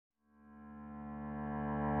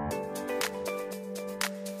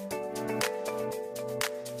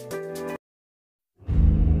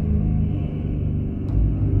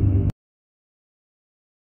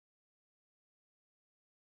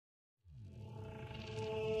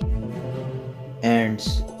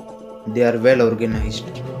Ants, they are well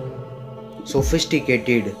organized,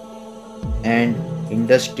 sophisticated, and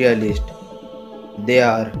industrialist. They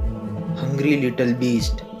are hungry little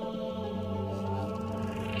beast.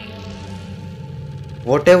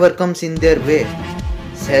 Whatever comes in their way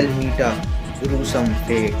shall meet a gruesome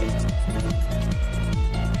fate.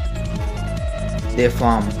 They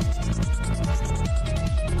farm,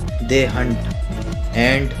 they hunt,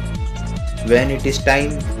 and when it is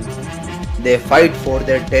time, they fight for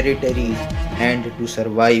their territories and to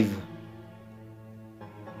survive.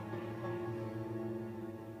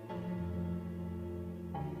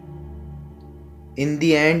 In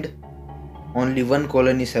the end, only one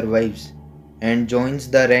colony survives and joins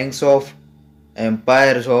the ranks of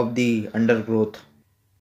empires of the undergrowth.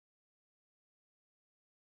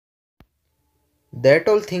 That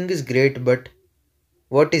all thing is great, but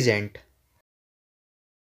what is ant?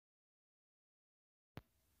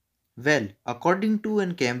 Well, according to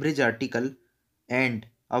an Cambridge article, ant,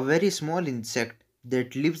 a very small insect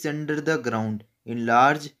that lives under the ground in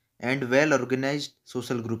large and well organized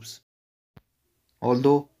social groups.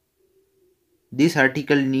 Although this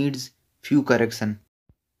article needs few correction.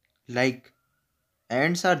 Like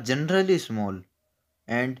ants are generally small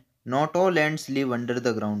and not all ants live under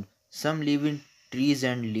the ground. Some live in trees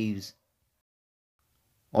and leaves.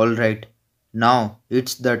 Alright, now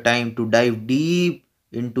it's the time to dive deep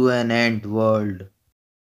into an ant world.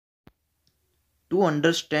 To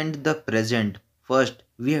understand the present, first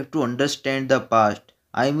we have to understand the past.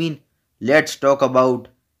 I mean, let's talk about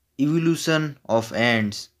evolution of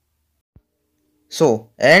ants. So,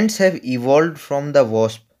 ants have evolved from the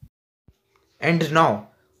wasp. And now,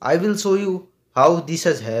 I will show you how this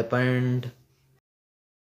has happened.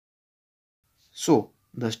 So,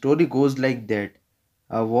 the story goes like that.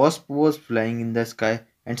 A wasp was flying in the sky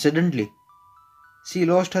and suddenly she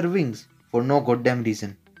lost her wings for no goddamn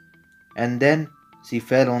reason. And then she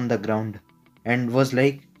fell on the ground and was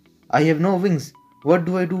like, I have no wings. What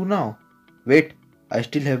do I do now? Wait, I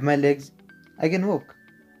still have my legs. I can walk.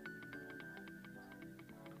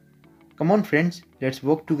 Come on, friends, let's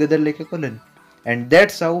walk together like a colony. And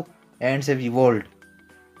that's how ants have evolved.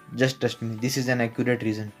 Just trust me, this is an accurate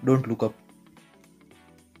reason. Don't look up.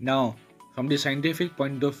 Now, from the scientific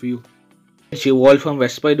point of view, ants evolved from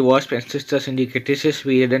Vespoid wasp ancestors in the Cretaceous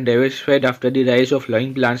period and diversified after the rise of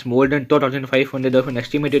flying plants. More than 2,500 of an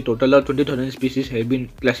estimated total of 20,000 species have been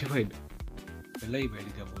classified.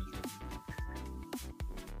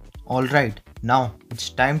 Alright, now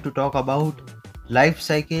it's time to talk about life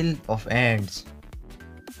cycle of ants.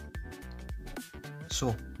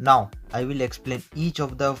 So now I will explain each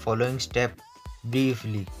of the following step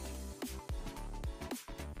briefly.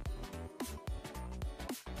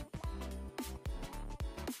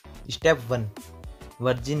 Step 1.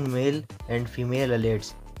 Virgin male and female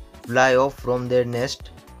alates fly off from their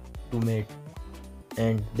nest to mate.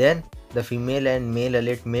 And then the female and male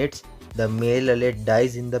alate mates. The male alate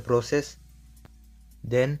dies in the process.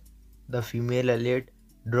 Then the female alate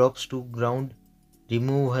drops to ground,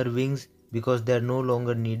 remove her wings because they are no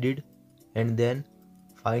longer needed, and then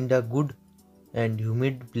find a good and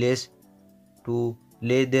humid place to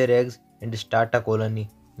lay their eggs and start a colony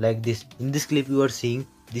like this. In this clip you are seeing,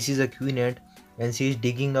 this is a queen ant and she is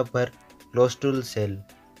digging up her claustral cell.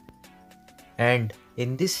 And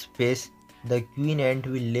in this space the queen ant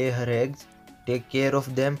will lay her eggs, take care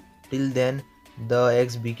of them till then the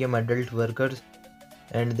eggs become adult workers,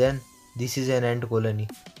 and then this is an ant colony,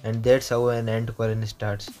 and that's how an ant colony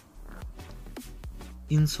starts.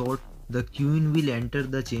 In short, the queen will enter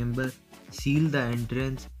the chamber, seal the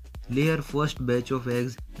entrance, lay her first batch of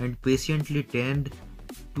eggs and patiently tend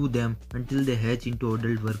to them until they hatch into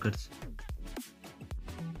adult workers.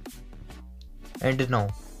 And now,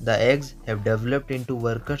 the eggs have developed into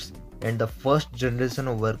workers and the first generation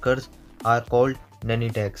of workers are called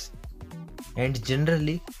nanitags. And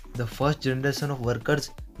generally, the first generation of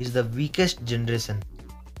workers is the weakest generation.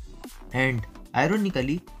 And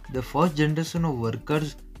ironically, the first generation of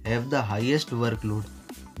workers have the highest workload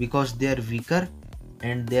because they are weaker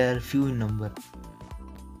and they are few in number.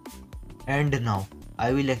 And now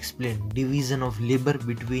I will explain division of labor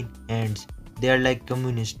between ants. They are like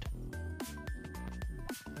communists.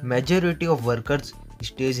 Majority of workers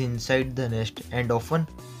stays inside the nest and often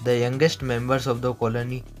the youngest members of the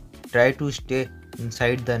colony try to stay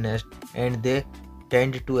inside the nest and they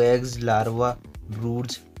tend to eggs, larvae,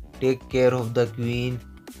 broods, take care of the queen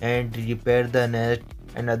and repair the nest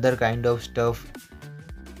and other kind of stuff.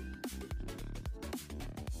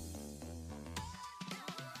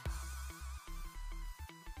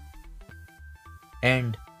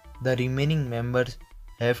 And the remaining members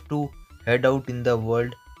have to head out in the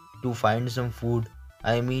world to find some food.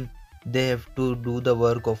 I mean, they have to do the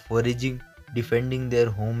work of foraging, defending their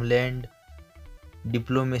homeland,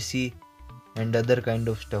 diplomacy, and other kind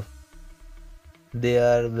of stuff. They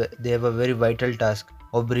have a very vital task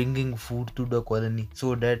of bringing food to the colony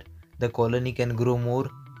so that the colony can grow more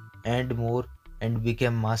and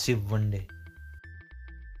become massive one day.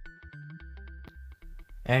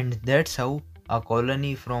 And that's how a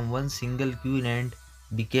colony from one single queen ant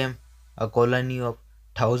became a colony of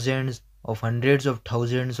thousands of hundreds of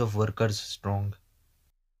thousands of workers strong.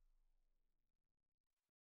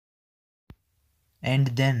 And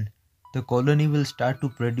then the colony will start to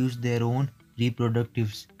produce their own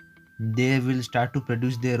reproductives. They will start to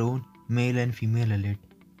produce their own male and female elite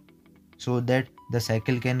so that the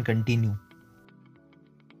cycle can continue.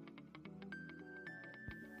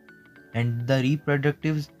 And the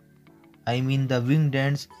reproductives, I mean the winged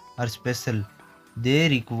ants, are special. They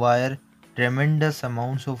require tremendous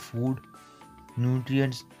amounts of food,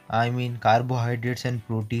 nutrients, I mean carbohydrates and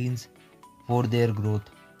proteins for their growth.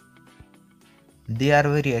 They are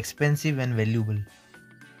very expensive and valuable.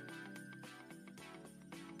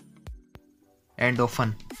 And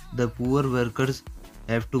often the poor workers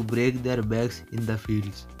have to break their backs in the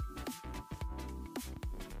fields.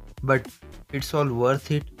 But it's all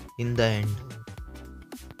worth it in the end.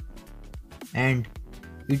 And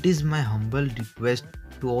it is my humble request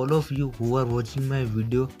to all of you who are watching my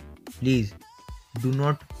video, please do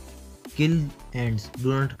not kill ants, do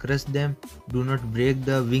not crush them, do not break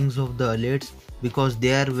the wings of the elates because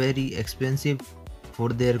they are very expensive for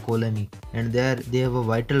their colony and they have a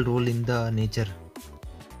vital role in the nature.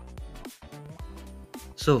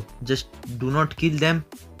 So just do not kill them,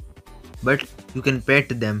 but you can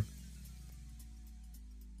pet them.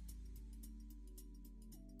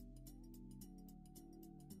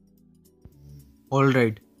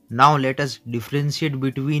 Alright, now let us differentiate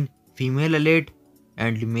between female elate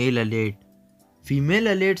and male elate. Female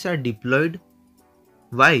elates are diploid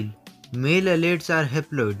while male elates are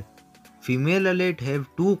haploid. Female elate have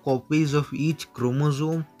two copies of each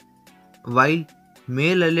chromosome while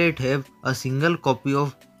male elate have a single copy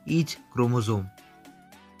of each chromosome.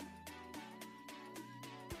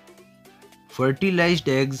 Fertilized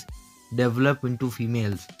eggs develop into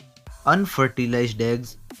females. Unfertilized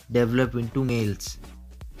eggs develop into males.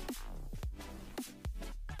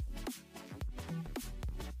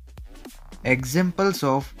 Examples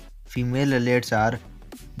of female elates are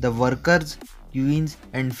the workers, queens,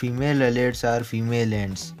 and female elates are female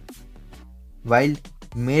ants, while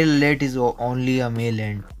male elate is only a male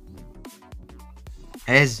ant.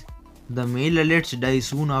 As the male elates die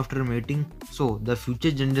soon after mating, so the future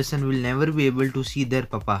generation will never be able to see their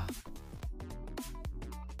papa.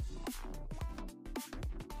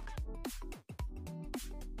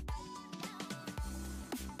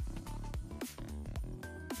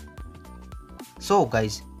 So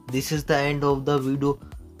guys, this is the end of the video.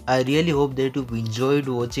 I really hope that you enjoyed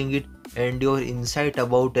watching it and your insight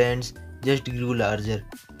about ants just grew larger.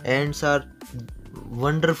 Ants are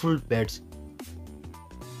wonderful pets.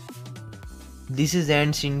 This is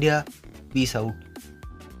Ants India. Peace out.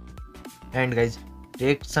 And guys,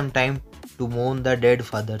 take some time to mourn the dead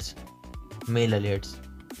fathers, male elates.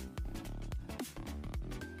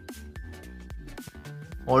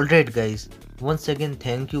 Alright guys, once again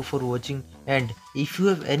thank you for watching, and if you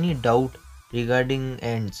have any doubt regarding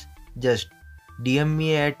ants, just DM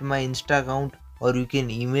me at my Insta account, or you can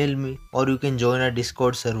email me, or you can join our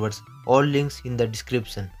Discord servers. All links in the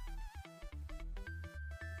description.